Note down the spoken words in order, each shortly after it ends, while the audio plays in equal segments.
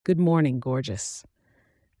Good morning, gorgeous.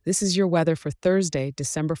 This is your weather for Thursday,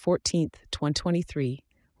 December 14th, 2023,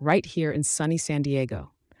 right here in sunny San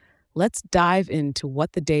Diego. Let's dive into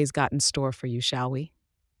what the day's got in store for you, shall we?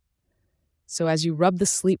 So, as you rub the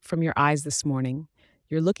sleep from your eyes this morning,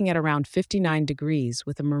 you're looking at around 59 degrees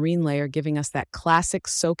with a marine layer giving us that classic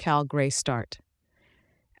SoCal gray start.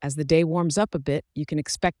 As the day warms up a bit, you can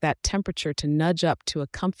expect that temperature to nudge up to a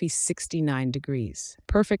comfy 69 degrees.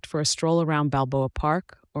 Perfect for a stroll around Balboa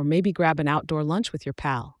Park or maybe grab an outdoor lunch with your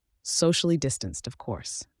pal. Socially distanced, of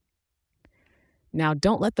course. Now,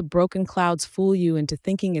 don't let the broken clouds fool you into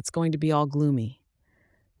thinking it's going to be all gloomy.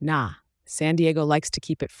 Nah, San Diego likes to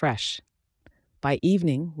keep it fresh. By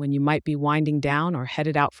evening, when you might be winding down or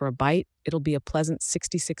headed out for a bite, it'll be a pleasant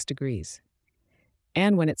 66 degrees.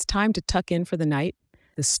 And when it's time to tuck in for the night,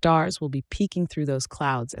 the stars will be peeking through those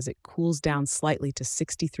clouds as it cools down slightly to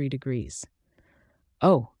 63 degrees.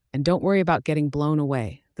 Oh, and don't worry about getting blown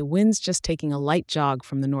away. The wind's just taking a light jog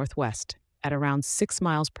from the northwest at around 6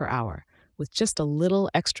 miles per hour, with just a little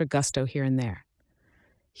extra gusto here and there.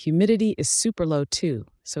 Humidity is super low too,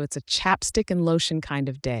 so it's a chapstick and lotion kind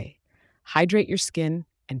of day. Hydrate your skin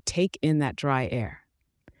and take in that dry air.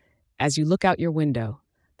 As you look out your window,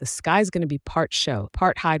 the sky's going to be part show,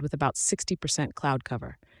 part hide with about 60% cloud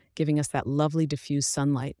cover, giving us that lovely diffused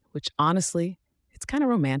sunlight, which honestly, it's kind of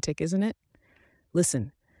romantic, isn't it?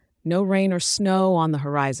 Listen, no rain or snow on the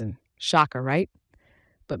horizon. Shocker, right?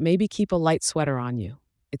 But maybe keep a light sweater on you.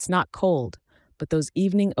 It's not cold, but those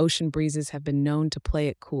evening ocean breezes have been known to play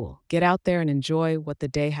it cool. Get out there and enjoy what the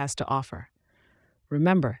day has to offer.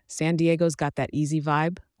 Remember, San Diego's got that easy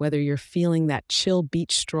vibe, whether you're feeling that chill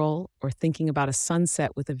beach stroll or thinking about a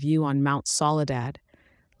sunset with a view on Mount Soledad.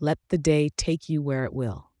 Let the day take you where it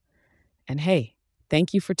will. And hey,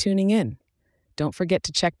 thank you for tuning in. Don't forget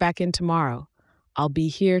to check back in tomorrow. I'll be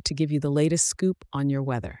here to give you the latest scoop on your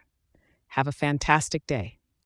weather. Have a fantastic day.